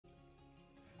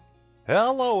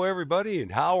Hello, everybody,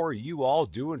 and how are you all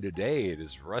doing today? It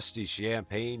is Rusty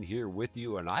Champagne here with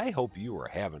you, and I hope you are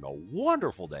having a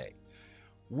wonderful day.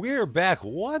 We're back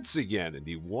once again in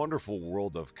the wonderful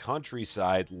world of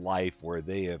countryside life, where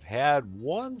they have had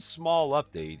one small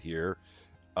update here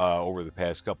over the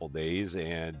past couple days,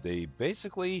 and they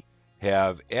basically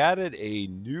have added a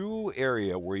new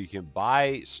area where you can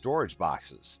buy storage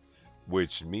boxes,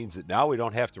 which means that now we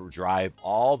don't have to drive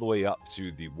all the way up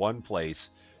to the one place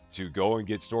to go and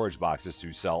get storage boxes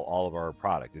to sell all of our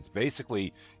product. It's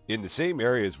basically in the same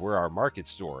areas where our market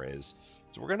store is.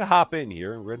 So we're going to hop in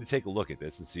here and we're going to take a look at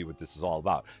this and see what this is all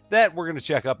about. That we're going to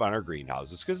check up on our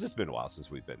greenhouses because it's been a while since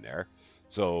we've been there.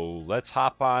 So let's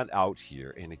hop on out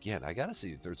here. And again, I got to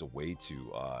see if there's a way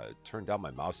to turn down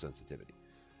my mouse sensitivity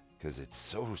because it's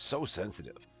so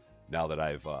sensitive now that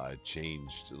I've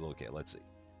changed. Okay, let's see.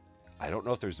 I don't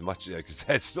know if there's much because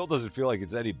that still doesn't feel like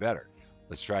it's any better.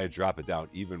 Let's try to drop it down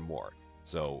even more.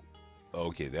 So,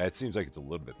 okay, that seems like it's a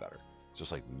little bit better.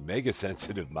 Just like mega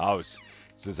sensitive mouse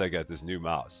since I got this new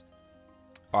mouse.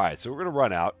 All right, so we're going to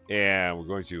run out and we're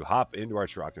going to hop into our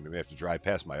truck, and we have to drive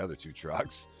past my other two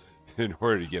trucks in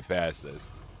order to get past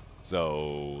this.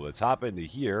 So let's hop into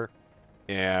here,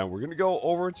 and we're going to go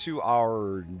over to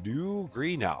our new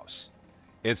greenhouse.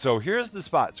 And so here's the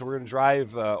spot. So we're going to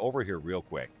drive over here real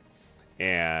quick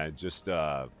and just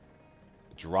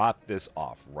drop this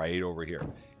off right over here.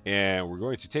 And we're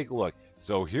going to take a look.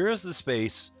 So here's the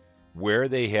space where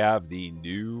they have the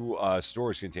new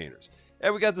storage containers.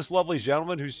 And we got this lovely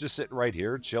gentleman who's just sitting right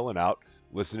here, chilling out,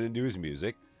 listening to his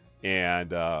music.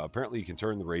 And apparently you can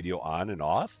turn the radio on and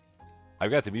off. I've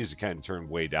got the music kind of turned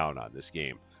way down on this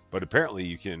game, but apparently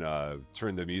you can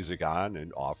turn the music on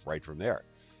and off right from there.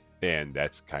 And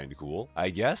that's kind of cool, I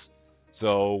guess.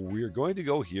 So we're going to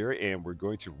go here and we're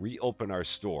going to reopen our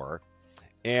store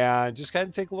and just kind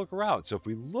of take a look around. So if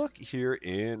we look here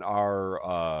in our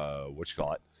what you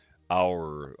call it,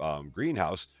 our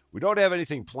greenhouse, we don't have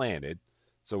anything planted,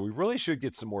 so we really should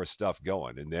get some more stuff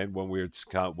going. And then when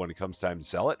it comes time to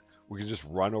sell it, we can just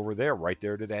run over there, right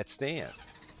there to that stand,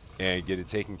 and get it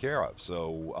taken care of.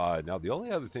 So now the only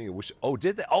other thing I wish, oh,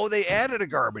 did they? Oh, they added a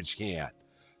garbage can.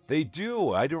 They do.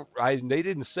 I don't. I They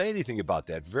didn't say anything about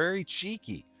that. Very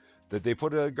cheeky that they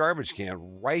put a garbage can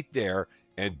right there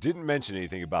and didn't mention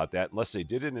anything about that unless they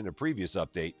did it in a previous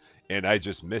update and I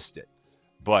just missed it.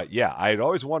 But yeah, I had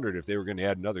always wondered if they were going to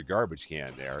add another garbage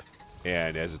can there,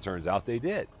 and as it turns out, they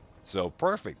did. So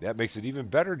perfect. That makes it even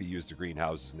better to use the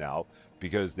greenhouses now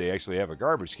because they actually have a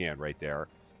garbage can right there,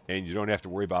 and you don't have to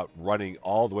worry about running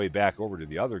all the way back over to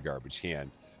the other garbage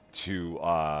can to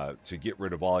get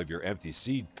rid of all of your empty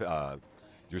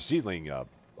your seedling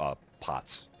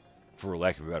pots, for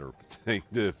lack of a better thing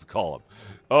to call them.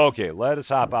 Okay, let us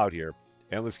hop out here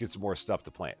and let's get some more stuff to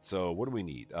plant. So what do we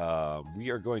need? We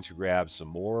are going to grab some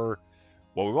more.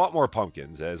 Well, we want more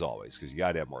pumpkins as always because you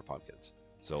got to have more pumpkins.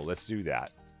 So let's do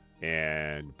that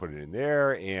and put it in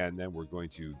there, and then we're going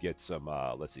to get some.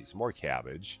 Let's see, some more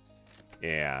cabbage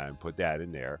and put that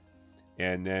in there.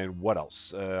 And then what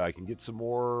else? I can get some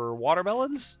more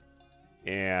watermelons,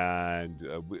 and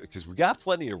because we got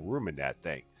plenty of room in that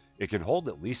thing, it can hold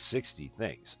at least 60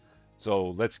 things. So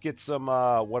let's get some.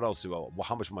 What else? Well,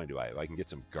 how much money do I have? I can get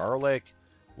some garlic.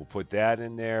 We'll put that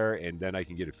in there, and then I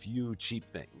can get a few cheap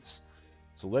things.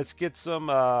 So let's get some.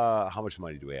 How much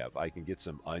money do we have? I can get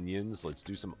some onions. Let's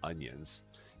do some onions,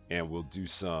 and we'll do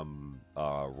some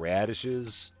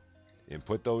radishes and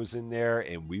put those in there,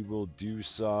 and we will do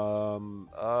some.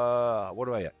 What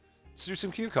do I have? Let's do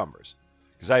some cucumbers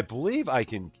because I believe I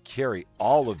can carry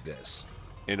all of this,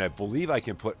 and I believe I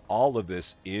can put all of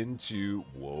this into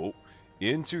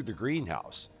the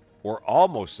greenhouse, or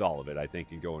almost all of it. I think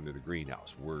can go into the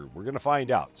greenhouse. We're gonna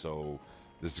find out. So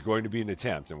this is going to be an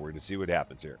attempt, and we're gonna see what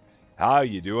happens here. How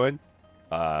you doing?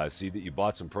 See that you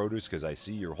bought some produce because I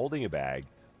see you're holding a bag.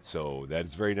 So that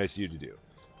is very nice of you to do.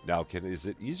 Now, is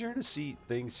it easier to see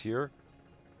things here?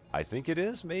 I think it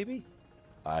is, maybe.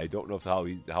 I don't know if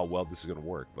how well this is going to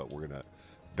work, but we're going to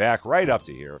back right up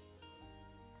to here.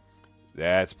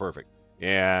 That's perfect.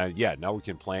 And yeah, now we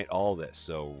can plant all this.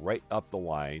 So right up the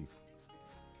line,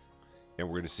 and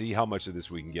we're going to see how much of this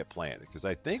we can get planted because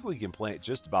I think we can plant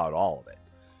just about all of it.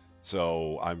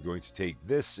 So I'm going to take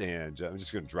this and I'm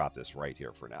just going to drop this right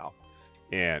here for now.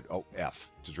 And oh,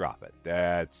 F to drop it.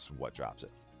 That's what drops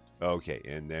it. Okay,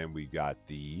 and then we got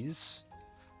these.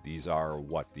 These are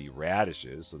what? The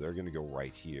radishes. So they're going to go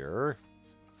right here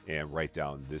and right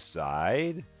down this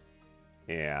side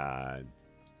and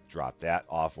drop that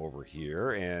off over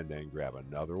here and then grab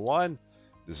another one.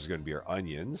 This is going to be our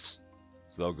onions.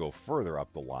 So they'll go further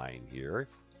up the line here,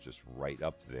 just right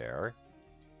up there.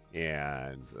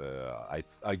 And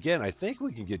I think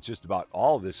we can get just about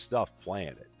all this stuff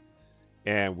planted.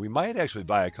 And we might actually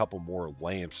buy a couple more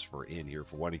lamps for in here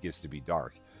for when it gets to be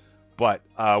dark. But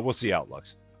we'll see how it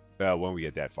looks when we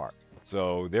get that far.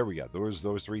 So there we go.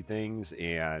 Those three things,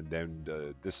 and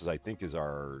then this is I think is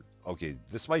our okay.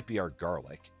 This might be our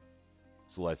garlic.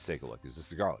 So let's take a look. Is this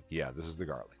the garlic? Yeah, this is the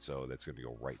garlic. So that's going to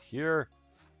go right here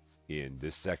in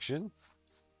this section.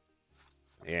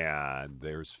 And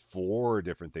there's four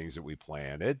different things that we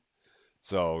planted.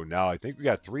 So now I think we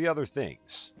got three other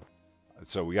things.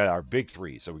 So we got our big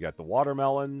three. So we got the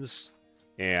watermelons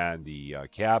and the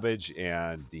cabbage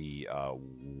and the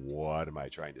what am I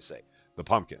trying to say? The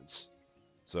pumpkins.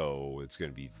 So it's going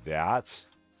to be that,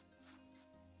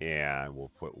 and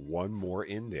we'll put one more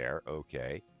in there.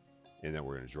 Okay, and then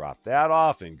we're going to drop that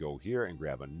off and go here and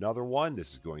grab another one.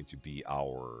 This is going to be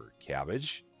our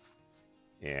cabbage,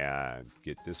 and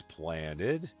get this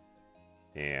planted,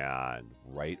 and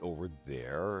right over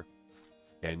there.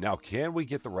 And now, can we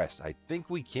get the rest? I think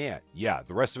we can. Yeah,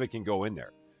 the rest of it can go in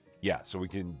there. Yeah, so we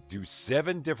can do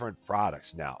 7 different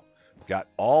products now. We've got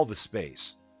all the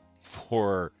space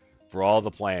for all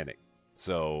the planting.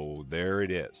 So there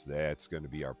it is. That's going to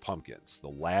be our pumpkins, the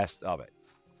last of it,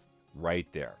 right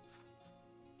there.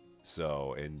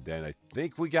 So, and then I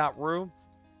think we got room.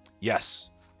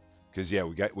 Yes, because yeah,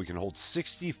 we can hold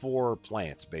 64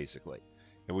 plants basically,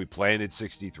 and we planted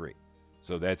 63.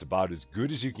 So that's about as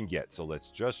good as you can get. So let's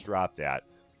just drop that.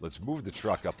 Let's move the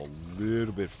truck up a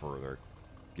little bit further,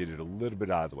 get it a little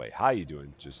bit out of the way. How you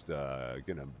doing? Just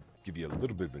gonna give you a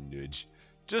little bit of a nudge,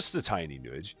 just a tiny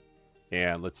nudge,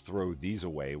 and let's throw these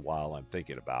away while I'm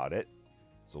thinking about it.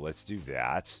 So let's do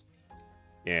that,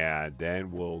 and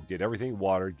then we'll get everything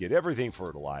watered, get everything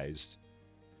fertilized,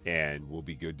 and we'll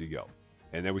be good to go.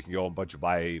 And then we can go and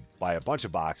buy a bunch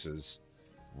of boxes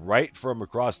right from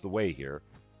across the way here,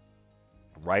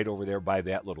 right over there by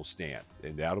that little stand,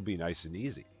 and that'll be nice and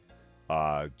easy.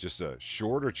 Just a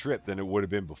shorter trip than it would have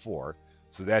been before,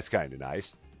 so that's kind of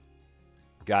nice.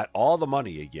 Got all the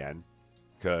money again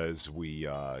because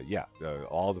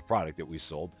all the product that we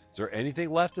sold. Is there anything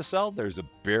left to sell? There's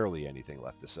barely anything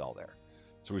left to sell there.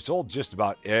 So we sold just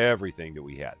about everything that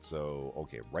we had. So,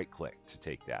 okay, right click to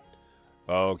take that.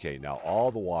 Okay, now all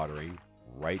the watering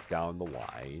right down the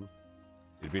line.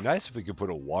 It'd be nice if we could put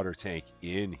a water tank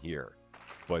in here,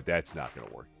 but that's not going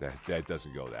to work. That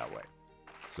doesn't go that way.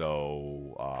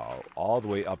 So all the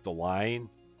way up the line,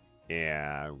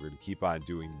 and we're going to keep on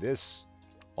doing this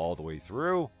all the way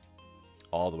through,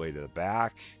 all the way to the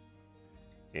back,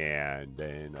 and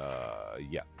then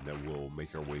then we'll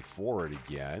make our way forward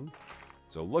again.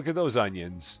 So look at those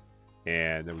onions,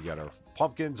 and then we got our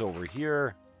pumpkins over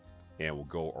here. And we'll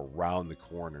go around the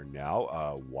corner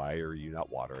now. Why are you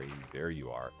not watering? There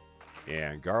you are.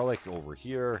 And garlic over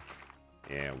here.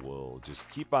 And we'll just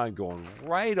keep on going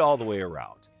right all the way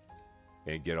around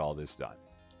and get all this done.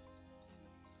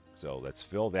 So let's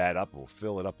fill that up. We'll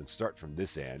fill it up and start from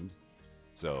this end.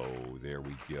 So there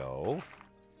we go.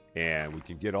 And we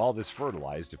can get all this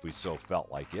fertilized if we so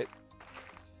felt like it.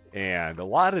 And a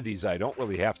lot of these I don't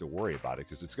really have to worry about it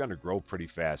because it's going to grow pretty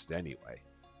fast anyway.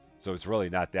 So it's really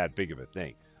not that big of a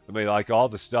thing. I mean, like all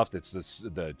the stuff that's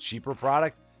the cheaper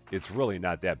product, it's really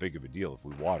not that big of a deal if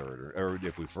we water it or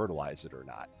if we fertilize it or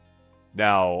not.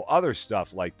 Now, other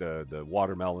stuff like the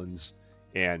watermelons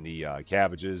and the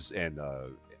cabbages and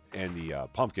the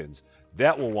pumpkins,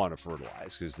 that will want to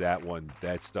fertilize because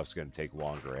that stuff's going to take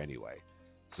longer anyway.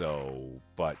 So,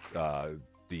 but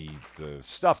the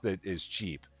stuff that is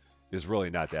cheap is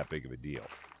really not that big of a deal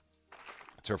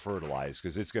to fertilize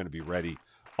because it's going to be ready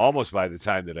almost by the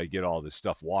time that I get all this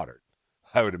stuff watered.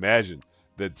 I would imagine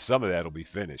that some of that will be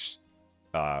finished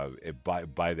by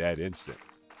that instant.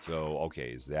 So, okay,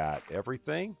 is that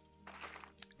everything?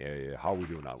 How are we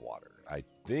doing on water? I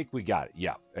think we got it.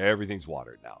 Yeah, everything's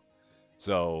watered now.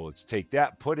 So let's take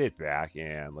that, put it back,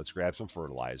 and let's grab some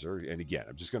fertilizer. And again,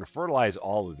 I'm just going to fertilize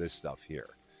all of this stuff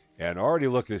here. And I already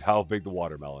looked at how big the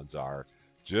watermelons are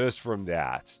just from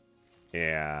that.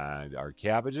 And our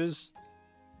cabbages,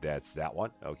 that's that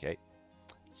one. Okay.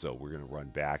 So we're going to run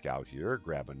back out here,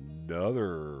 grab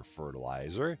another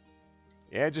fertilizer,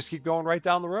 and just keep going right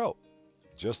down the row.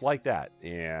 Just like that.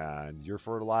 And you're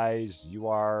fertilized, you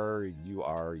are,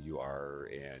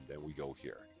 and then we go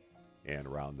here. And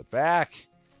around the back,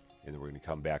 and then we're going to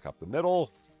come back up the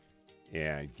middle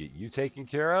and get you taken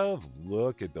care of.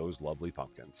 Look at those lovely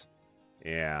pumpkins.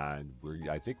 And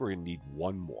I think we're going to need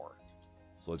one more.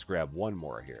 So let's grab one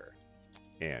more here.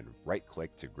 And right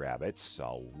click to grab it. So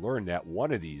I'll learn that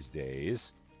one of these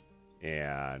days.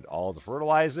 And all the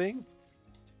fertilizing.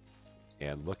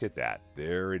 And look at that.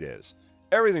 There it is.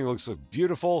 Everything looks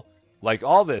beautiful. Like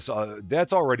all this,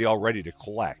 that's already all ready to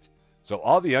collect. So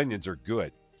all the onions are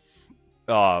good.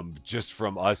 Just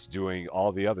from us doing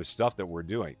all the other stuff that we're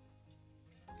doing.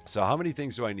 So how many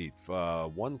things do I need?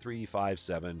 1, 3, 5,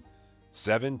 7,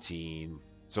 17.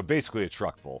 So basically a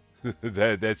truck full.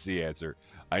 That's the answer.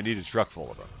 I need a truck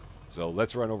full of them. So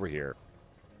let's run over here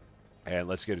and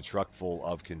let's get a truck full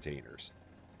of containers.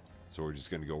 So we're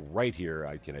just going to go right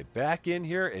here. Can I back in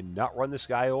here and not run this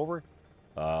guy over?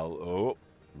 Oh,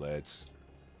 let's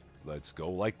go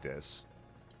like this,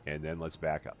 and then let's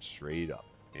back up straight up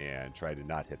and try to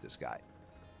not hit this guy.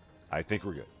 I think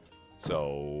we're good.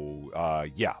 So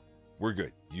yeah, we're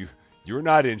good. You're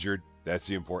not injured. That's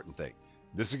the important thing.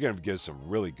 This is going to give some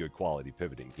really good quality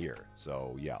pivoting here.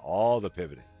 So yeah, all the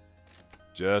pivoting,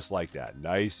 just like that.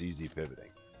 Nice, easy pivoting.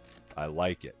 I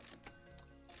like it.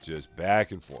 Just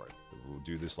back and forth. We'll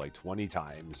do this like 20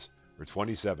 times or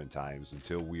 27 times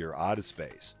until we are out of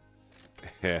space,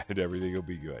 and everything will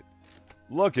be good.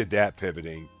 Look at that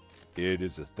pivoting. It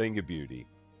is a thing of beauty.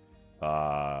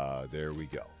 There we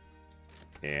go.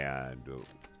 And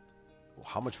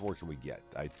how much more can we get?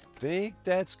 I think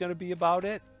that's going to be about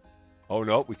it. Oh,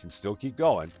 no, we can still keep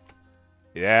going.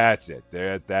 That's it.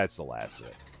 That's the last of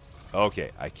it.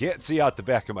 Okay, I can't see out the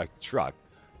back of my truck,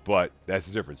 but that's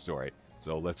a different story.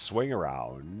 So let's swing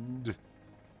around.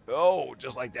 Oh,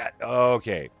 just like that.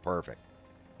 Okay, perfect.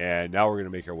 And now we're going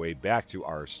to make our way back to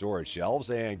our storage shelves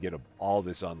and get all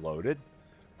this unloaded.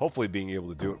 Hopefully being able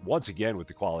to do it once again with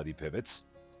the quality pivots.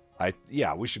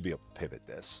 Yeah, we should be able to pivot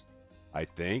this, I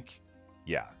think.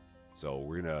 Yeah. So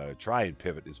we're going to try and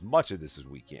pivot as much of this as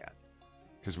we can.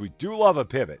 Because we do love a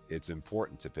pivot. It's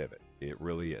important to pivot. It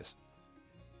really is.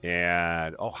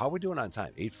 And, oh, how are we doing on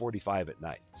time? 8:45 at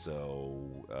night.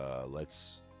 So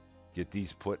let's get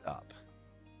these put up.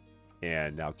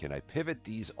 And now can I pivot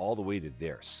these all the way to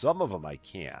there? Some of them I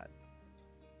can.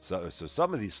 So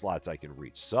some of these slots I can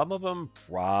reach. Some of them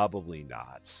probably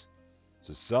not.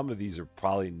 So some of these are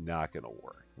probably not going to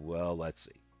work. Well, let's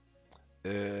see.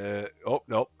 Oh,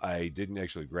 nope. I didn't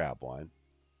actually grab one.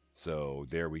 So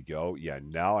there we go. Yeah,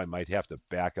 now I might have to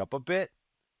back up a bit.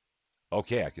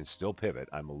 Okay, I can still pivot.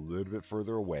 I'm a little bit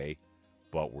further away,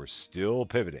 but we're still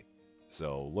pivoting.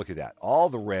 So look at that. All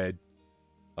the red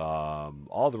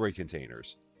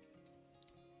containers.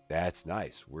 That's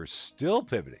nice. We're still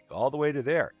pivoting all the way to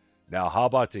there. Now, how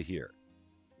about to here?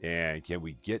 And can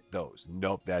we get those?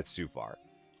 Nope, that's too far.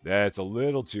 That's a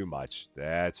little too much.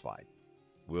 That's fine.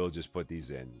 We'll just put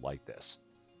these in like this.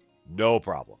 No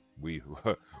problem. We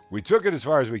we took it as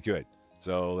far as we could.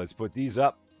 So let's put these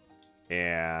up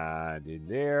and in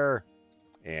there.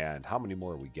 And how many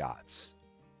more we got?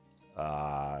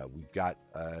 We've got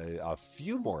a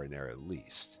few more in there at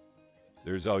least.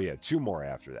 There's, oh yeah, 2 more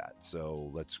after that.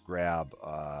 So let's grab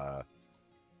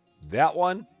that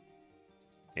one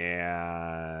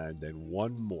and then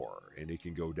 1 more. And it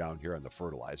can go down here on the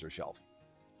fertilizer shelf.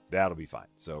 That'll be fine.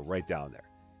 So right down there.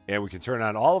 And we can turn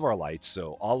on all of our lights.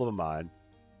 So all of them on.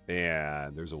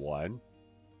 And there's a 1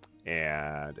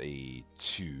 and a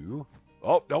 2.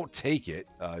 Oh, don't take it.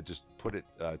 Just put it,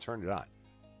 turn it on.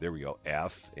 There we go.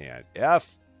 F and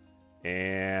F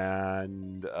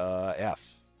and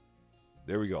F.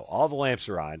 There we go. All the lamps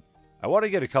are on. I want to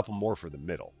get a couple more for the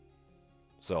middle.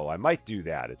 So I might do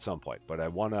that at some point, but I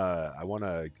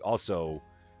wanna also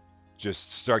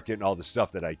just start getting all the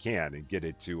stuff that I can and get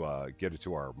it to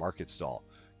our market stall,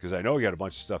 because I know we got a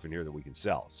bunch of stuff in here that we can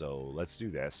sell. So let's do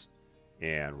this,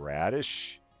 and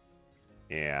radish,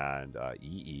 and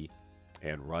EE,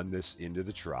 and run this into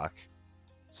the truck.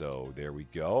 So there we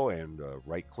go, and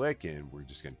right click, and we're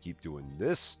just gonna keep doing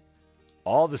this,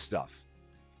 all the stuff.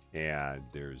 And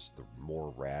there's the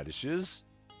more radishes.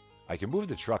 I can move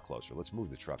the truck closer. Let's move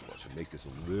the truck closer. Make this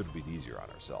a little bit easier on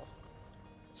ourselves.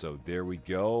 So there we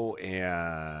go.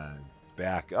 And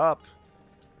back up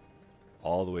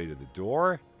all the way to the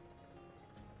door.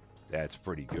 That's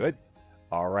pretty good.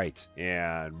 All right.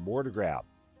 And more to grab.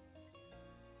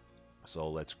 So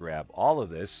let's grab all of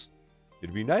this.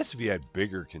 It'd be nice if you had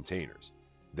bigger containers.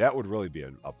 That would really be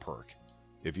a perk.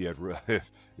 If you had,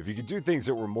 if you could do things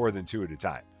that were more than 2 at a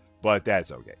time. But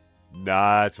that's okay.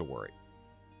 Not to worry.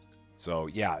 So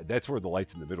yeah, that's where the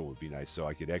lights in the middle would be nice, so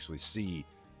I could actually see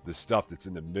the stuff that's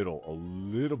in the middle a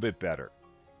little bit better.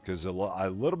 Because a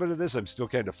little bit of this, I'm still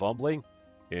kind of fumbling.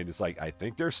 And it's like, I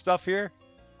think there's stuff here.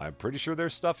 I'm pretty sure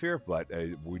there's stuff here, but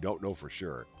we don't know for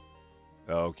sure.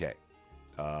 Okay.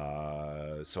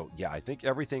 So yeah, I think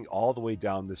everything all the way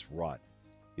down this run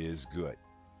is good.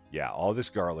 Yeah, all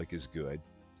this garlic is good.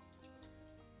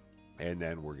 And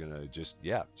then we're going to just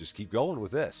keep going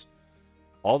with this.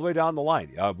 all the way down the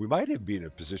line. We might even be in a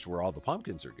position where all the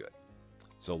pumpkins are good.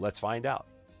 So let's find out.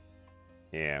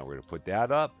 And we're going to put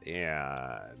that up.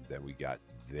 And then we got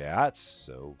that.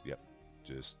 So, yep,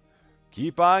 just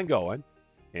keep on going.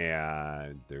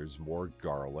 And there's more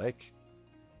garlic.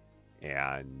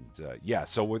 And yeah,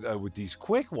 so with these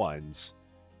quick ones,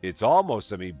 it's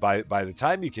almost, I mean, by the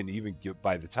time you can even get,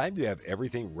 by the time you have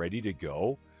everything ready to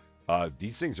go,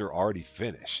 these things are already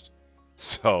finished.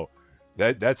 So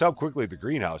that's how quickly the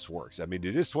greenhouse works. I mean,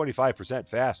 it is 25%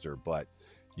 faster, but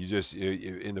you just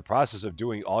in the process of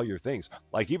doing all your things,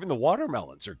 like even the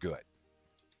watermelons are good.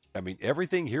 I mean,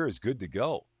 everything here is good to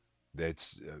go.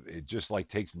 That's it just like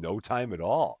takes no time at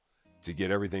all to get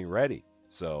everything ready.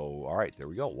 So, all right, there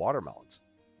we go, watermelons.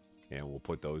 And we'll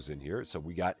put those in here. So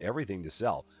we got everything to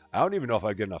sell. I don't even know if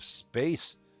I get enough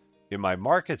space in my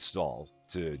market stall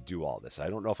to do all this. I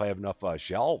don't know if I have enough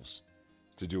shelves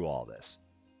to do all this.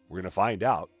 We're going to find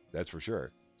out, that's for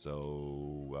sure.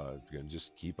 So we're going to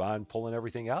just keep on pulling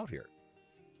everything out here.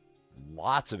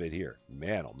 Lots of it here.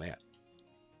 Man, oh man.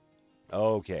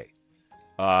 Okay.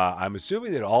 I'm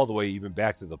assuming that all the way even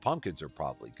back to the pumpkins are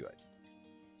probably good.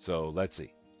 So let's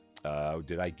see.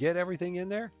 Did I get everything in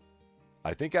there?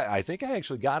 I think I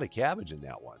actually got a cabbage in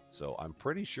that one. So I'm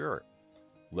pretty sure.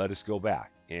 Let us go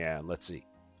back and let's see.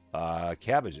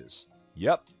 Cabbages.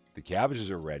 Yep, the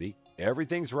cabbages are ready.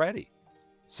 Everything's ready.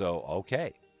 So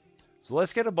okay. So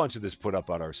let's get a bunch of this put up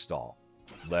on our stall.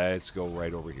 Let's go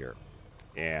right over here.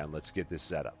 And let's get this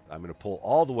set up. I'm going to pull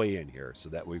all the way in here so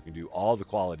that we can do all the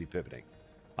quality pivoting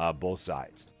on both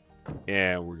sides.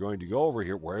 And we're going to go over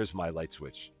here. Where's my light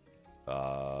switch?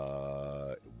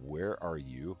 Where are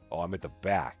you? Oh, I'm at the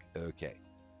back. Okay.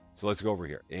 So let's go over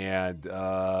here. And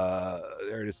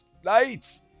there it is.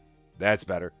 Lights! That's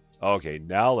better. Okay,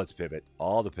 now let's pivot.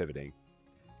 All the pivoting.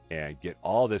 And get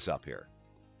all this up here.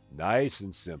 Nice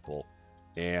and simple.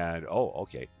 And, oh,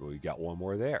 okay. We got one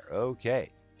more there. Okay.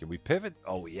 Can we pivot?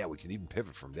 Oh, yeah, we can even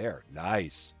pivot from there.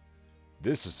 Nice.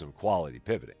 This is some quality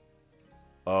pivoting.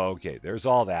 Okay, there's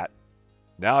all that.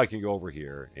 Now I can go over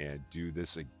here and do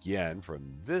this again from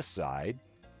this side.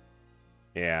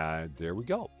 And there we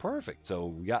go. Perfect. So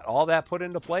we got all that put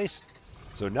into place.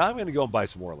 So now I'm going to go and buy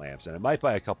some more lamps. And I might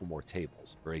buy a couple more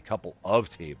tables. Or a couple of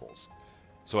tables.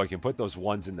 So I can put those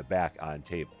ones in the back on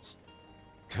tables.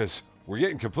 Because we're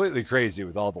getting completely crazy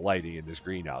with all the lighting in this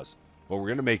greenhouse. But we're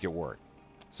going to make it work.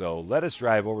 So let us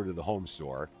drive over to the home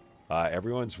store.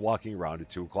 Everyone's walking around at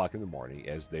 2 o'clock in the morning,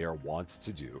 as they are wont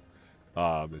to do.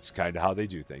 It's kind of how they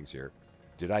do things here.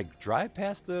 Did I drive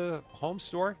past the home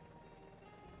store?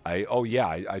 Oh yeah,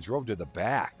 I drove to the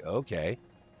back. Okay.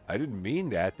 I didn't mean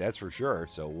that, that's for sure.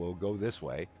 So we'll go this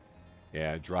way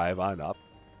and drive on up.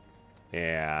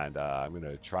 And I'm going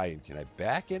to try and, can I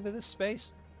back into this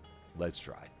space? Let's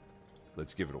try.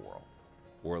 Let's give it a whirl.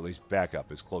 Or at least back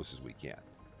up as close as we can.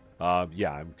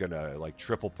 Yeah, I'm going to like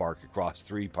triple park across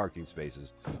 3 parking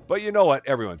spaces. But you know what?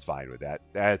 Everyone's fine with that.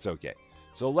 That's okay.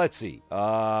 So let's see.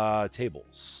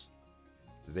 Tables.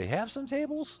 Do they have some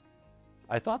tables?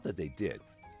 I thought that they did.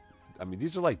 I mean,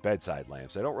 these are like bedside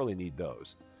lamps. I don't really need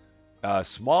those.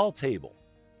 Small table.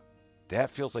 That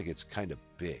feels like it's kind of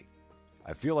big.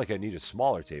 I feel like I need a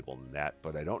smaller table than that,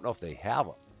 but I don't know if they have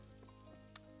them.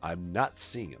 I'm not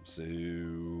seeing them. So,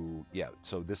 yeah.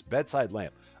 So this bedside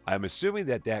lamp, I'm assuming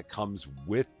that that comes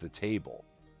with the table.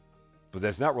 But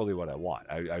that's not really what I want.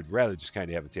 I'd rather just kind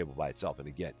of have a table by itself. And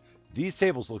again, these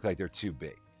tables look like they're too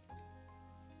big.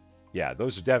 Yeah,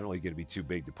 those are definitely going to be too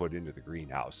big to put into the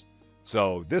greenhouse.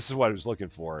 So this is what I was looking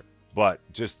for, but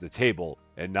just the table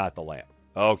and not the lamp.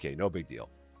 Okay, no big deal.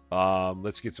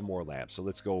 Let's get some more lamps. So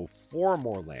let's go 4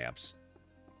 more lamps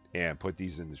and put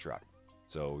these in the truck.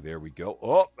 So there we go.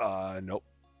 Oh, nope.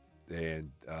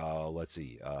 And let's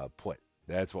see. Put.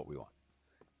 That's what we want.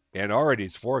 And already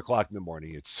it's 4 o'clock in the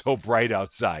morning. It's so bright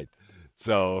outside.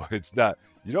 So it's not,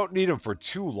 you don't need them for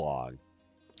too long.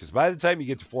 Because by the time you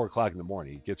get to 4 o'clock in the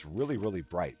morning, it gets really, really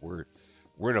bright. We're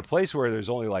in a place where there's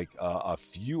only like a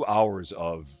few hours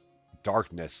of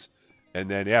darkness. And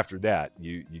then after that,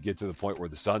 you get to the point where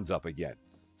the sun's up again.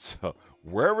 So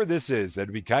wherever this is,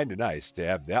 that'd be kind of nice to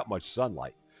have that much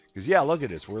sunlight. Because, yeah, look at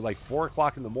this. We're like 4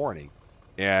 o'clock in the morning,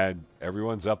 and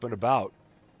everyone's up and about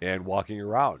and walking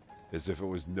around as if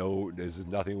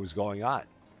nothing was going on.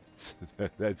 So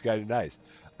that's kind of nice.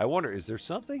 I wonder, is there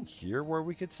something here where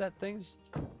we could set things?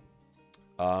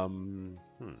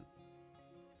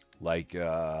 Like,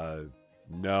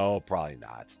 no, probably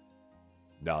not.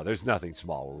 No, there's nothing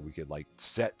small where we could, like,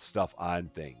 set stuff on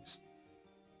things.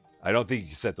 I don't think you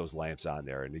can set those lamps on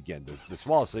there. And again, the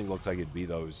smallest thing looks like it'd be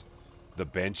the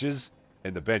benches,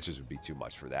 and the benches would be too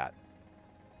much for that.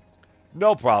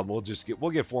 No problem.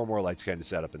 We'll get 4 more lights kind of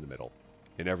set up in the middle,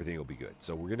 and everything will be good.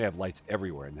 So we're gonna have lights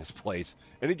everywhere in this place.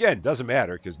 And again, doesn't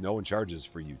matter because no one charges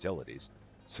for utilities,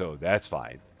 so that's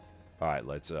fine. All right,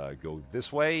 let's go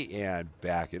this way and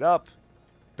back it up,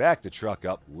 back the truck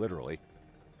up, literally,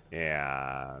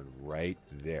 and right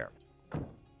there.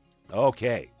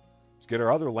 Okay, let's get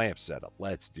our other lamp set up.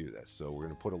 Let's do this. So we're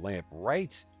gonna put a lamp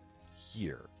right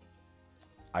here.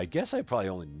 I guess I probably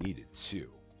only needed 2.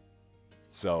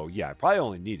 So yeah, I probably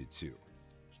only needed 2,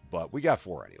 but we got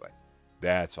 4 anyway.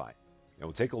 That's fine. And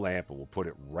we'll take a lamp and we'll put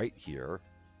it right here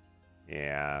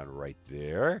and right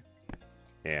there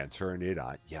and turn it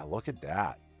on. Yeah, look at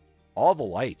that. All the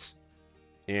lights.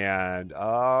 And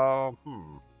I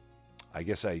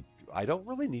guess I don't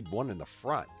really need one in the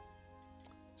front.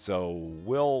 So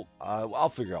I'll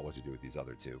figure out what to do with these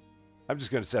other 2. I'm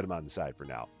just going to set them on the side for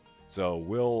now.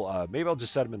 So maybe I'll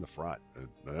just set them in the front.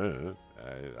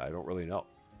 I don't really know.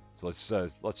 So let's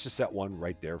just set one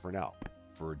right there for now,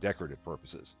 for decorative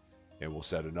purposes, and we'll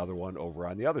set another one over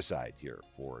on the other side here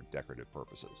for decorative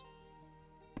purposes.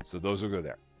 So those will go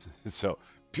there. So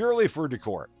purely for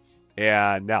decor.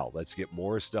 And now let's get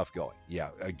more stuff going. Yeah,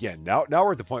 again, now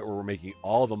we're at the point where we're making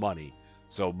all the money.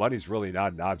 So money's really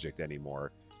not an object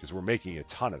anymore because we're making a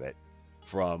ton of it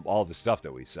from all the stuff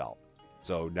that we sell.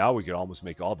 So now we could almost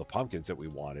make all the pumpkins that we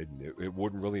wanted, and it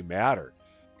wouldn't really matter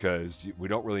because we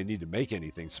don't really need to make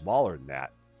anything smaller than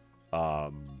that.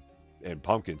 And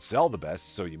pumpkins sell the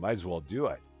best, so you might as well do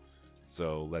it.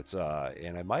 So let's,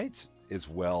 and I might as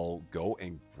well go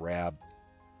and grab,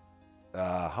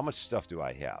 how much stuff do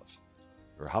I have?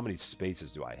 Or how many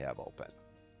spaces do I have open?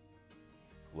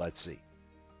 Let's see.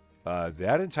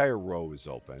 That entire row is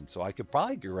open, so I could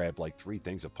probably grab like 3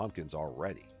 things of pumpkins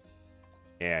already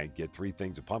and get 3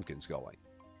 things of pumpkins going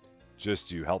just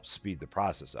to help speed the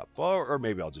process up. Or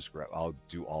maybe I'll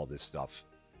do all this stuff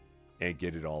and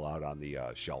get it all out on the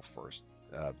shelf first.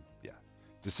 Yeah.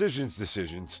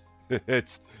 Decisions.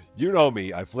 It's, you know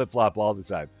me, I flip-flop all the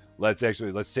time. Let's take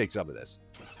some of this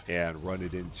and run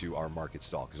it into our market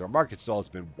stall because our market stall has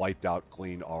been wiped out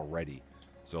clean already.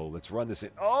 So let's run this in.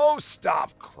 Oh,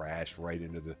 stop! Crash right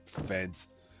into the fence.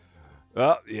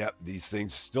 Oh, yeah, these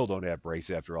things still don't have brakes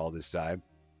after all this time.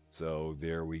 So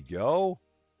there we go.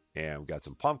 And we got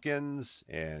some pumpkins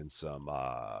and some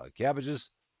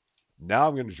cabbages. Now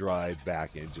I'm going to drive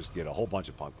back and just get a whole bunch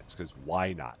of pumpkins because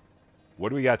why not? What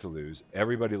do we got to lose?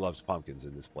 Everybody loves pumpkins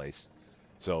in this place.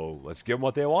 So let's give them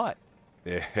what they want.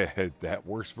 That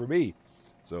works for me.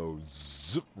 So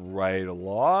zip right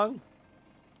along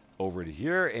over to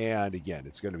here. And again,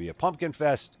 it's going to be a pumpkin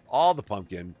fest. All the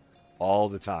pumpkin, all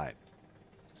the time.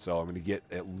 So I'm going to get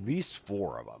at least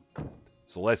 4 of them.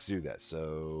 So let's do this.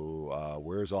 So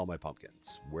where's all my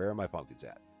pumpkins? Where are my pumpkins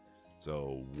at?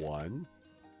 So 1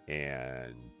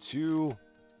 and 2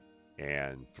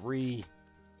 and 3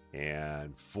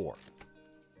 and 4.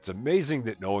 It's amazing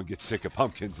that no one gets sick of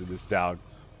pumpkins in this town.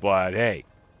 But hey,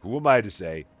 who am I to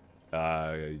say?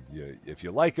 If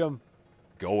you like them,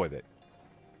 go with it.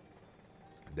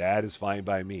 That is fine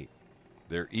by me.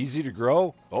 They're easy to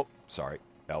grow. Oh, sorry.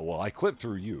 Well, I clipped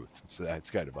through you, so that's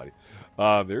kind of funny.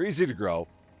 They're easy to grow,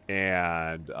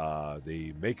 and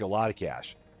they make a lot of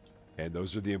cash. And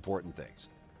those are the important things.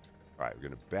 All right, we're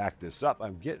going to back this up.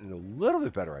 I'm getting a little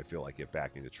bit better, I feel like, at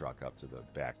backing the truck up to the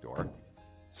back door.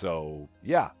 So,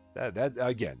 yeah, that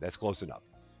again, that's close enough.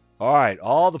 All right,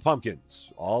 all the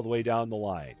pumpkins, all the way down the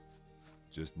line.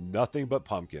 Just nothing but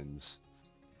pumpkins.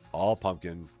 All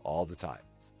pumpkin, all the time.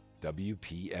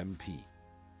 WPMP.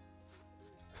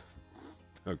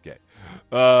 Okay.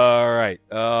 All right.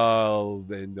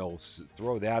 Then they'll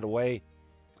throw that away.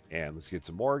 And let's get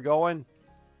some more going.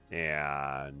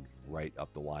 And right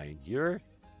up the line here.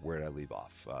 Where did I leave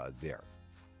off? There.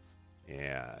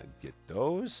 And get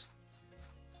those.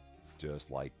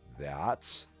 Just like that.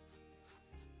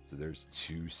 So there's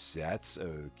 2 sets.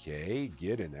 Okay.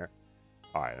 Get in there.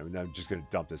 All right. I'm just going to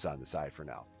dump this on the side for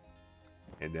now.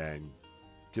 And then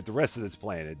get the rest of this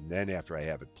planted. And then after I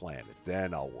have it planted,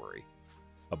 then I'll worry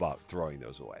about throwing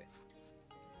those away.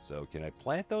 So can I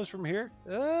plant those from here?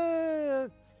 Well,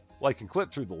 I can clip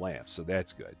through the lamps, so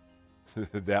that's good.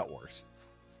 That works.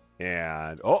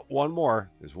 And, oh, one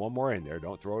more. There's one more in there.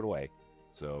 Don't throw it away.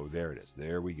 So there it is.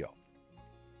 There we go.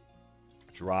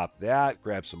 Drop that.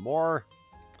 Grab some more.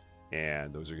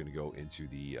 And those are going to go into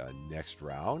the next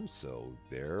round. So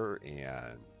there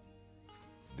and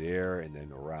there and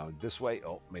then around this way.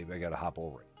 Oh, maybe I got to hop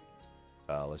over it.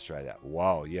 Let's try that.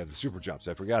 Wow, yeah, the super jumps.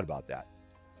 I forgot about that.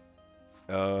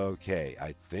 Okay,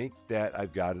 I think that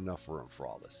I've got enough room for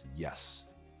all this. Yes,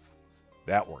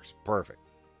 that works. Perfect.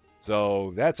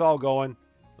 So that's all going.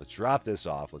 Let's drop this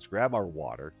off. Let's grab our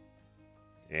water.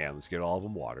 And let's get all of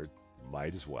them watered.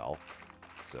 Might as well.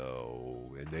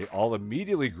 So, and they all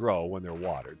immediately grow when they're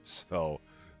watered. So,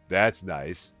 that's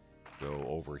nice. So,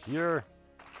 over here,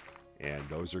 and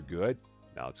those are good.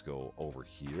 Now, let's go over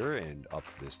here and up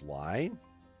this line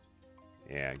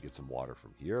and get some water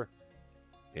from here.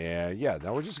 And yeah,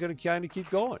 now we're just going to kind of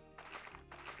keep going.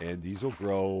 And these will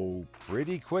grow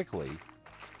pretty quickly.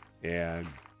 And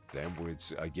then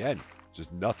it's, again,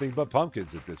 just nothing but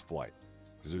pumpkins at this point.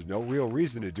 Because there's no real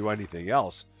reason to do anything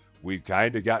else. We've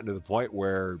kind of gotten to the point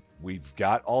where we've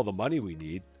got all the money we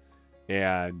need.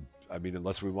 And, I mean,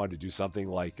 unless we wanted to do something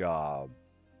like get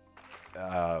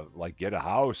a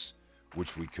house,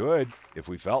 which we could if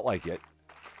we felt like it.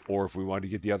 Or if we wanted to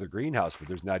get the other greenhouse. But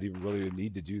there's not even really a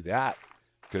need to do that.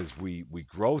 Because we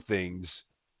grow things.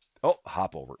 Oh,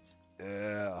 hop over.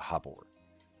 Hop over.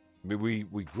 I mean,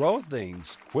 we grow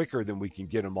things quicker than we can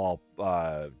get them all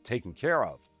taken care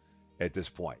of at this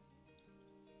point.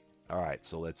 All right,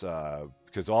 so let's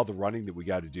because all the running that we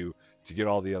got to do to get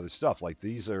all the other stuff, like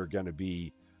these are going to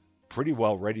be pretty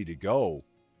well ready to go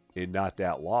in not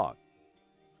that long.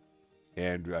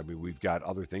 And I mean, we've got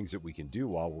other things that we can do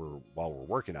while we're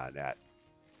working on that.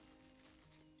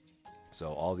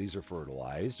 So all these are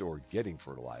fertilized or getting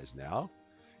fertilized now.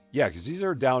 Yeah, because these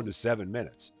are down to 7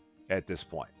 minutes at this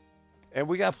point. And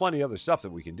we got plenty of other stuff that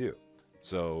we can do.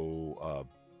 So,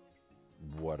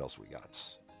 what else we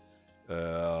got?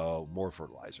 More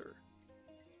fertilizer.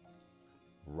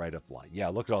 Right up the line. Yeah,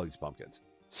 look at all these pumpkins.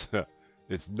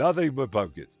 It's nothing but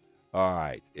pumpkins. All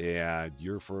right, and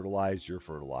you're fertilized, you're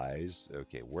fertilized.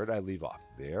 Okay, where did I leave off?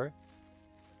 There.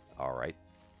 All right,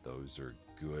 those are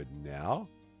good now.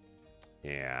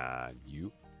 And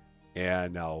you.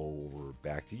 And now we're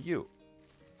back to you.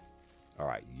 All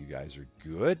right, you guys are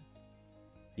good.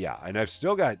 Yeah, and I've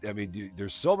still got, I mean,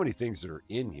 there's so many things that are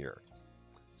in here.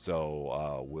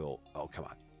 So we'll, oh, come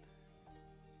on.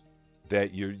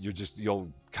 That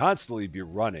you'll constantly be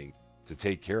running to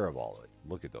take care of all of it.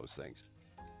 Look at those things.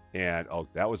 And, oh,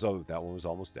 that one was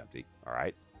almost empty. All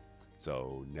right.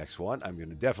 So next one, I'm going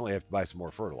to definitely have to buy some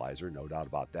more fertilizer. No doubt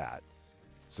about that.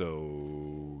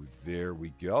 So there we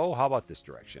go. How about this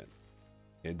direction?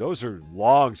 And those are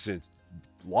long since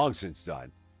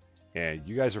done. And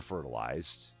you guys are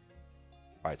fertilized.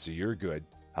 All right, so you're good.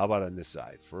 How about on this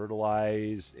side?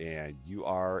 Fertilized, and you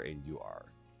are, and you are.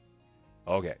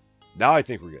 Okay, now I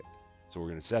think we're good. So we're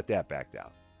going to set that back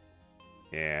down.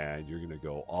 And you're going to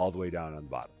go all the way down on the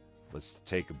bottom. Let's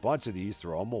take a bunch of these,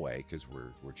 throw them away, because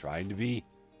we're trying to be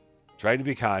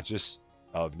conscious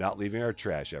of not leaving our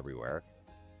trash everywhere.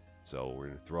 So we're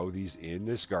going to throw these in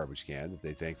this garbage can that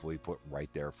they thankfully put right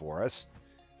there for us.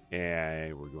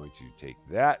 And we're going to take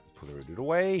that, put it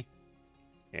away.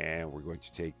 And we're going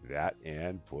to take that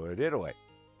and put it away.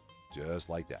 Just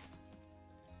like that.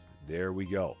 There we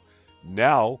go.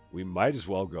 Now, we might as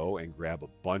well go and grab a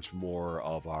bunch more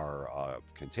of our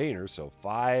containers. So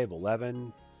 5,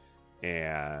 11,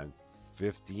 and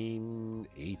 15,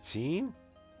 18,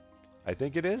 I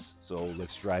think it is. So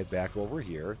let's drive back over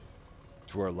here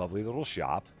to our lovely little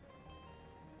shop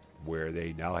where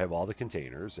they now have all the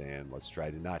containers. And let's try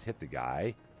to not hit the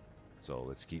guy. So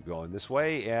let's keep going this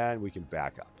way, and we can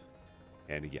back up.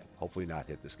 And again, hopefully not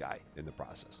hit this guy in the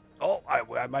process. Oh,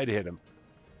 I might have hit him.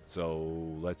 So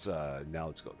let's now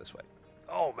let's go this way.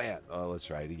 Oh man, let's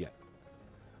try it again.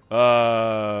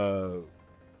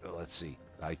 Let's see.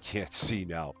 I can't see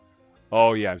now.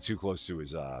 Oh yeah, I'm too close to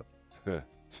his I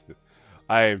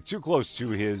am too close to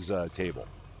his table.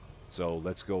 So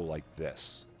let's go like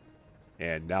this.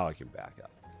 And now I can back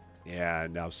up.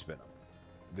 And now spin him.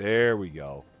 There we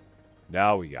go.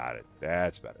 Now we got it.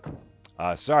 That's better.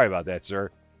 Sorry about that,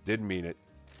 sir. Didn't mean it.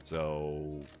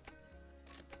 So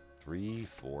 3,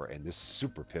 4, and this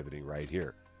super pivoting right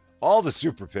here. All the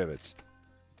super pivots.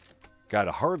 Got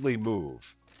to hardly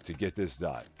move to get this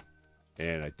done.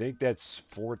 And I think that's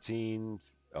 14.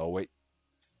 Oh, wait.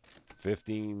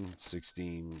 15,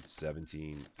 16,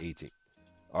 17, 18.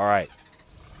 All right.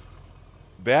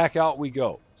 Back out we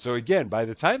go. So again, by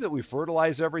the time that we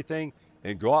fertilize everything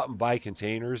and go out and buy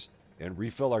containers and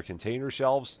refill our container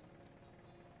shelves,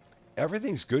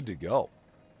 everything's good to go.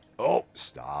 Oh,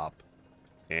 stop.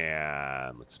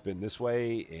 And let's spin this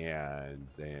way and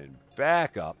then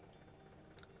back up.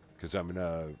 Because I'm going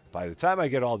to, by the time I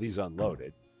get all these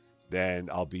unloaded, then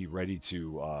I'll be ready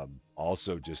to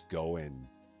also just go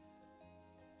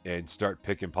and start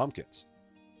picking pumpkins.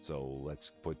 So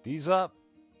let's put these up.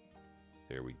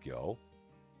 There we go.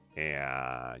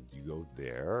 And you go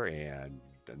there. And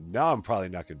now I'm probably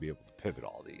not going to be able to pivot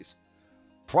all these.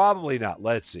 Probably not.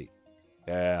 Let's see.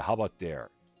 How about there?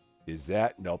 Is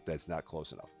that? Nope, that's not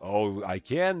close enough. Oh, I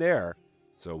can there.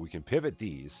 So we can pivot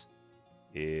these.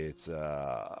 It's,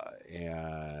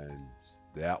 and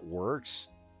that works.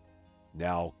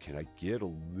 Now, can I get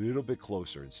a little bit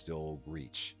closer and still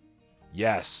reach?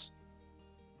 Yes.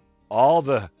 All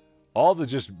the, all the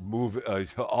just move,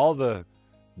 all the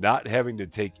not having to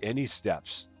take any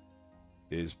steps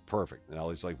is perfect. Now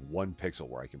there's like 1 pixel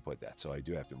where I can put that. So I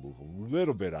do have to move a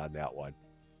little bit on that one,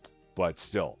 but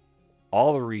still,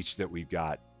 all the reach that we've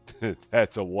got,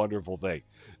 that's a wonderful thing.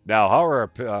 Now, how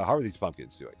are these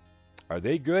pumpkins doing? Are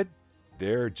they good?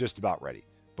 They're just about ready,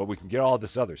 but we can get all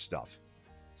this other stuff.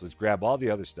 So let's grab all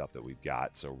the other stuff that we've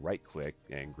got. So right click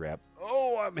and grab.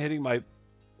 Oh, I'm hitting my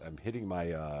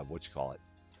what you call it?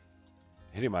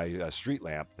 Hitting my street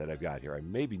lamp that I've got here. I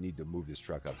maybe need to move this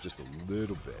truck up just a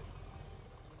little bit,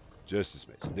 just a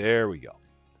smidge. There we go.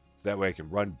 So that way I can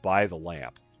run by the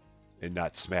lamp and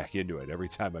not smack into it every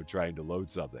time I'm trying to load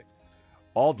something.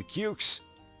 All the cukes,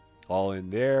 all in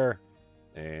there.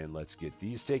 And let's get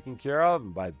these taken care of.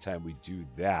 And by the time we do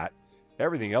that,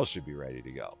 everything else should be ready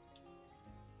to go.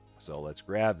 So let's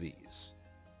grab these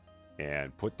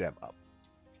and put them up.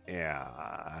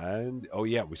 And, oh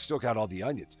yeah, we still got all the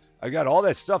onions. I got all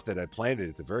that stuff that I planted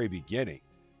at the very beginning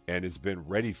and it's been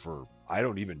ready for I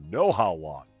don't even know how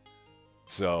long.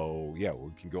 So yeah,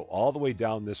 we can go all the way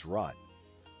down this run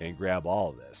and grab all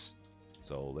of this.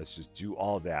 So let's just do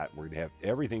all of that. We're going to have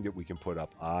everything that we can put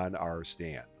up on our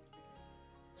stand.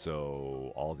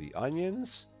 So all the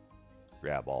onions,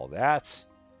 grab all that.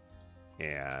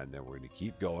 And then we're going to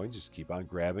keep going. Just keep on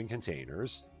grabbing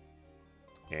containers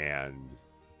and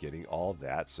getting all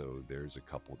that. So there's a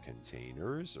couple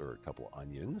containers or a couple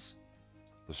onions.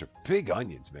 Those are big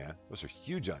onions, man. Those are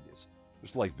huge onions.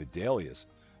 Those are like Vidalias.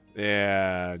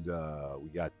 And we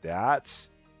got that.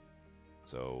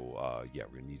 So, yeah,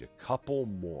 we're going to need a couple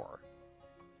more.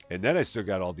 And then I still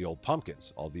got all the old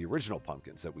pumpkins, all the original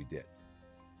pumpkins that we did.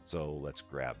 So let's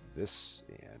grab this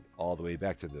and all the way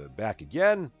back to the back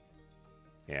again.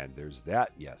 And there's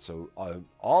that. Yeah, so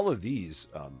all of these,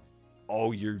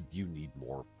 oh, you need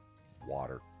more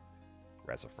water.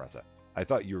 Fressa. I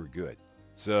thought you were good.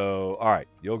 So, all right,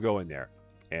 you'll go in there.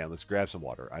 And let's grab some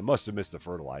water. I must have missed the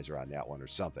fertilizer on that one or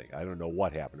something. I don't know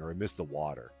what happened, or I missed the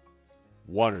water.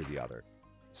 One or the other.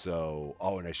 So,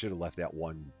 oh, and I should have left that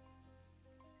one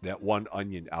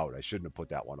onion out. I shouldn't have put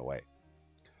that one away.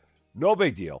 No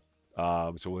big deal.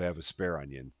 So we'll have a spare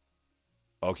onion.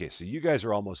 Okay, so you guys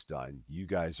are almost done. You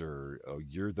guys are, oh,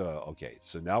 you're the, okay.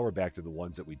 So now we're back to the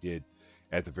ones that we did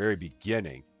at the very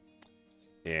beginning.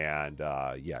 And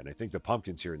yeah, and I think the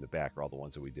pumpkins here in the back are all the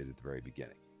ones that we did at the very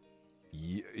beginning.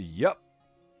 Yep,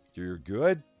 you're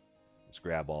good. Let's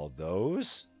grab all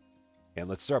those. And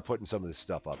let's start putting some of this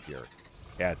stuff up here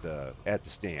at the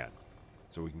stand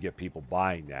so we can get people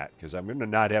buying that, because I'm going to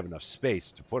not have enough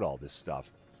space to put all this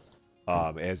stuff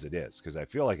as it is, because I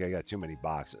feel like I got too many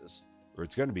boxes, or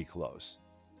it's going to be close.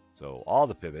 So all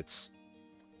the pivots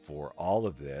for all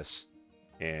of this.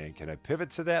 And can I pivot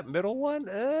to that middle one?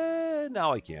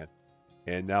 Now I can.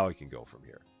 And now I can go from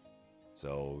here.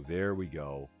 So there we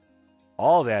go.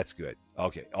 All that's good.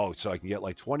 Okay. Oh, so I can get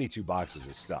like 22 boxes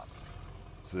of stuff.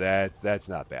 So that's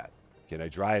not bad. Can I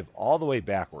drive all the way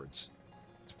backwards?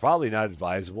 It's probably not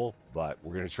advisable, but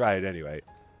we're going to try it anyway.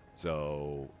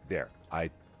 So there. I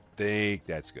think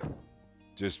that's good.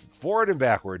 Just forward and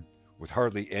backward with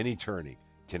hardly any turning.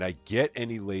 Can I get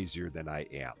any lazier than I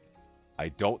am? I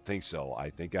don't think so. I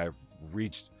think I've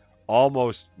reached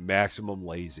almost maximum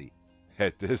lazy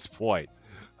at this point.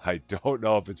 I don't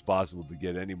know if it's possible to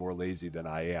get any more lazy than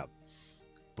I am,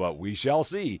 but we shall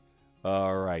see.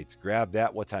 All right, grab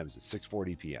that. What time is it?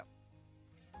 6:40 p.m.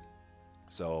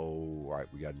 So, all right,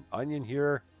 we got an onion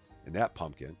here and that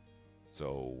pumpkin.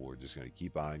 So we're just going to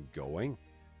keep on going,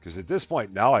 because at this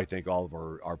point now I think all of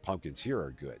our pumpkins here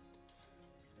are good.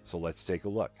 So let's take a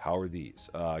look. How are these?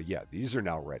 Yeah, these are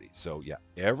now ready. So yeah,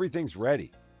 everything's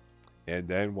ready. And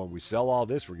then when we sell all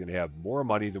this, we're going to have more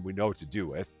money than we know what to do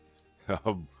with,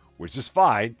 which is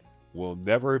fine. We'll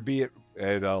never be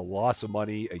at a loss of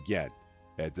money again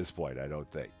at this point, I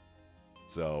don't think.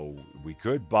 So we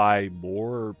could buy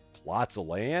more plots of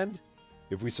land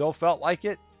if we so felt like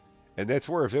it. And that's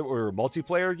where, if it were a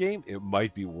multiplayer game, it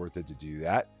might be worth it to do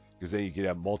that, because then you could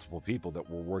have multiple people that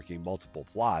were working multiple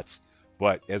plots.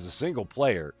 But as a single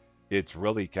player, it's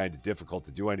really kind of difficult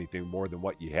to do anything more than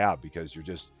what you have, because you're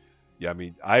just, yeah, I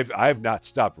mean, I've not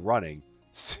stopped running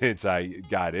since I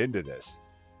got into this.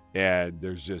 And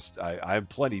there's just, I'm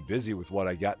plenty busy with what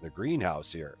I got in the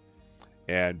greenhouse here,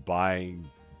 and buying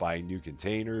new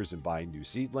containers and buying new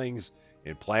seedlings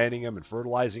and planting them and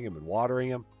fertilizing them and watering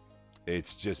them.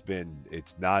 it's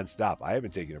nonstop. I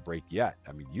haven't taken a break yet.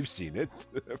 I mean, you've seen it.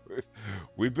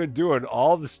 We've been doing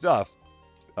all the stuff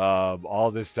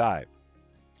all this time.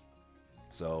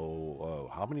 So,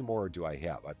 how many more do I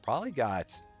have? I probably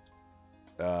got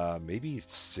maybe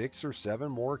 6 or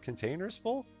 7 more containers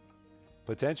full,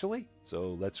 potentially.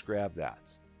 So let's grab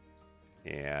that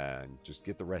and just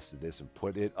get the rest of this and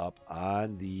put it up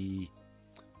on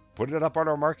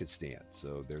our market stand.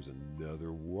 So there's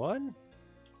another one,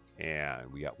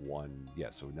 and we got one. Yeah,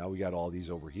 so now we got all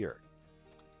these over here.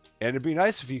 And it'd be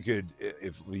nice if you could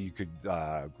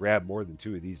grab more than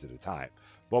 2 of these at a time.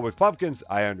 But with pumpkins,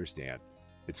 I understand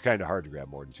it's kind of hard to grab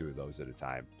more than 2 of those at a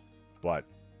time. But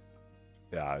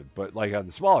like on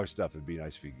the smaller stuff, it'd be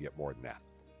nice if you could get more than that.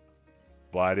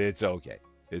 But it's okay.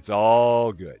 It's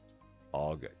all good.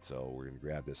 All good. So we're going to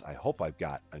grab this. I hope I've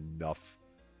got enough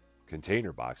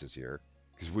container boxes here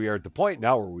because we are at the point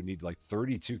now where we need like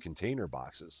 32 container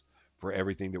boxes for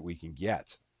everything that we can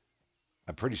get.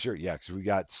 I'm pretty sure, yeah, because we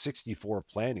got 64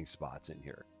 planting spots in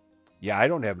here. Yeah, I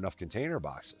don't have enough container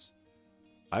boxes.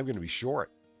 I'm going to be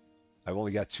short. I've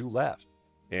only got 2 left,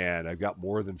 and I've got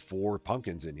more than 4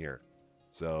 pumpkins in here.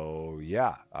 So,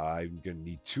 yeah, I'm going to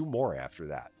need 2 more after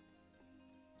that.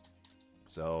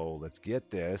 So, let's get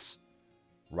this.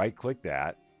 Right-click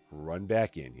that. Run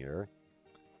back in here.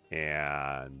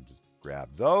 And grab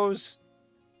those.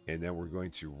 And then we're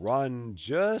going to run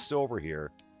just over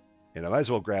here. And I might as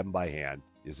well grab them by hand.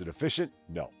 Is it efficient?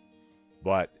 No.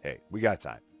 But, hey, we got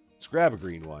time. Let's grab a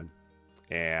green one.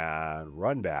 And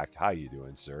run back. How you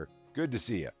doing, sir? Good to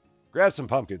see you. Grab some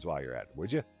pumpkins while you're at it,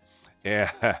 would you?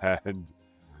 And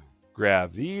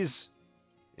grab these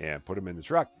and put them in the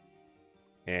truck.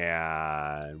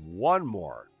 And one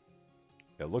more.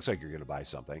 It looks like you're going to buy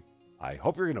something. I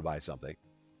hope you're going to buy something.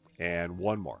 And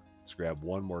one more. Let's grab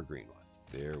one more green one.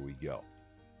 There we go.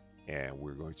 And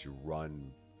we're going to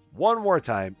run one more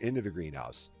time into the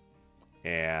greenhouse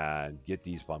and get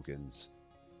these pumpkins.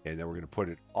 And then we're going to put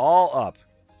it all up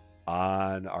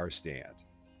on our stand.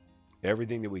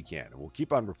 Everything that we can. And we'll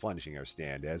keep on replenishing our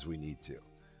stand as we need to.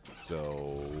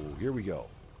 So here we go.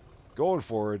 Going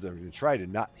forward, I'm going to try to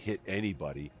not hit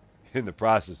anybody in the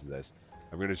process of this.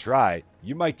 I'm going to try.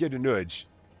 You might get a nudge,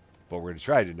 but we're going to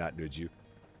try to not nudge you.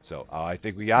 So I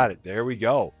think we got it. There we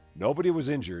go. Nobody was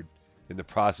injured in the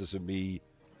process of me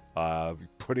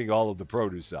putting all of the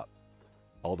produce up.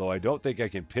 Although I don't think I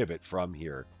can pivot from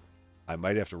here. I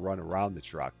might have to run around the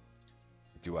truck.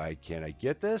 Can I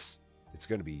get this? It's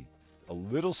going to be a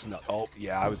little snug. Oh,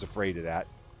 yeah, I was afraid of that.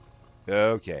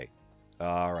 Okay.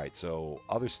 All right, so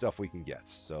other stuff we can get.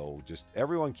 So just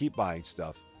everyone keep buying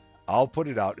stuff. I'll put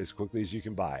it out as quickly as you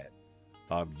can buy it.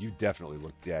 You definitely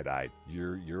look dead-eyed.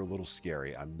 You're a little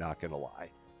scary. I'm not going to lie.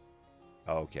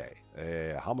 Okay.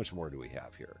 How much more do we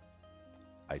have here?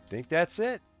 I think that's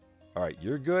it. All right,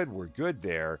 you're good. We're good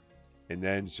there. And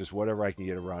then it's just whatever I can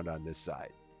get around on this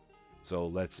side. So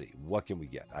let's see. What can we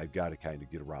get? I've got to kind of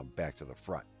get around back to the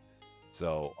front.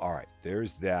 So, all right,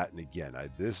 there's that. And again,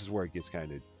 this is where it gets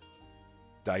kind of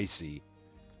dicey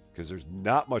because there's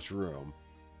not much room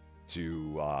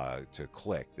to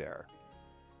click there.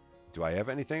 Do I have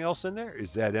anything else in there?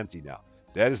 Is that empty now?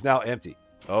 That is now empty.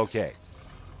 Okay.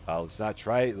 Let's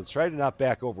try to not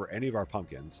back over any of our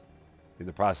pumpkins in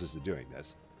the process of doing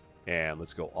this. And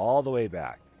let's go all the way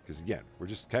back. Because again, we're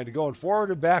just kind of going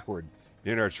forward and backward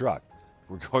in our truck.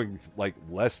 We're going like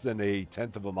less than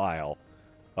 1/10 of a mile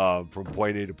from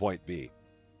point A to point B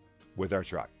with our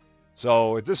truck.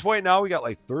 So at this point now, we got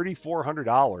like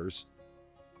 $3,400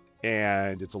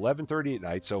 and it's 11:30 at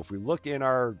night. So if we look in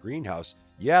our greenhouse,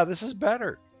 yeah, this is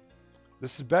better.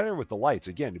 This is better with the lights.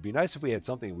 Again, it'd be nice if we had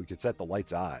something we could set the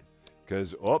lights on.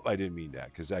 Because, oh, I didn't mean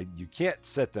that. Because you can't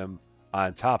set them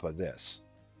on top of this.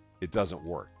 It doesn't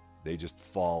work. They just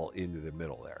fall into the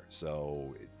middle there.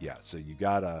 So, yeah, so you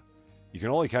can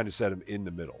only kind of set them in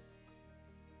the middle.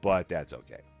 But that's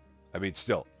okay. I mean,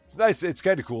 still, it's nice. It's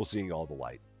kind of cool seeing all the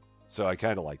light. So I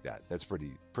kind of like that. That's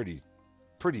pretty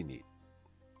neat.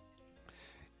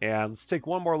 And let's take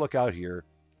one more look out here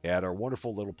at our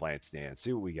wonderful little plant stand.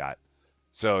 See what we got.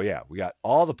 So yeah, we got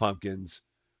all the pumpkins,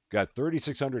 got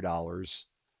 $3,600,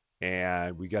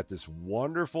 and we got this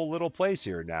wonderful little place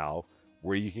here now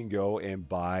where you can go and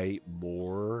buy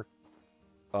more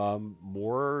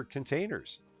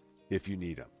containers if you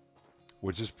need them,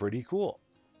 which is pretty cool.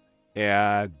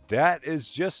 And that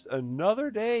is just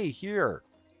another day here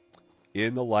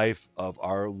in the life of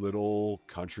our little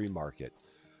country market.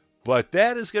 But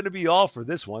that is going to be all for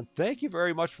this one. Thank you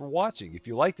very much for watching. If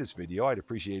you like this video, I'd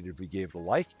appreciate it if you gave it a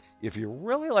like. If you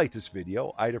really like this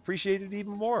video, I'd appreciate it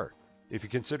even more if you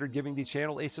consider giving the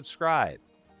channel a subscribe.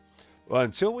 Well,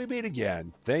 until we meet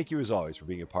again, thank you as always for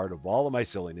being a part of all of my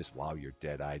silliness while you're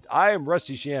dead eyed. I am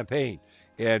Rusty Champagne,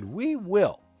 and we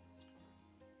will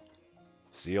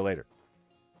see you later.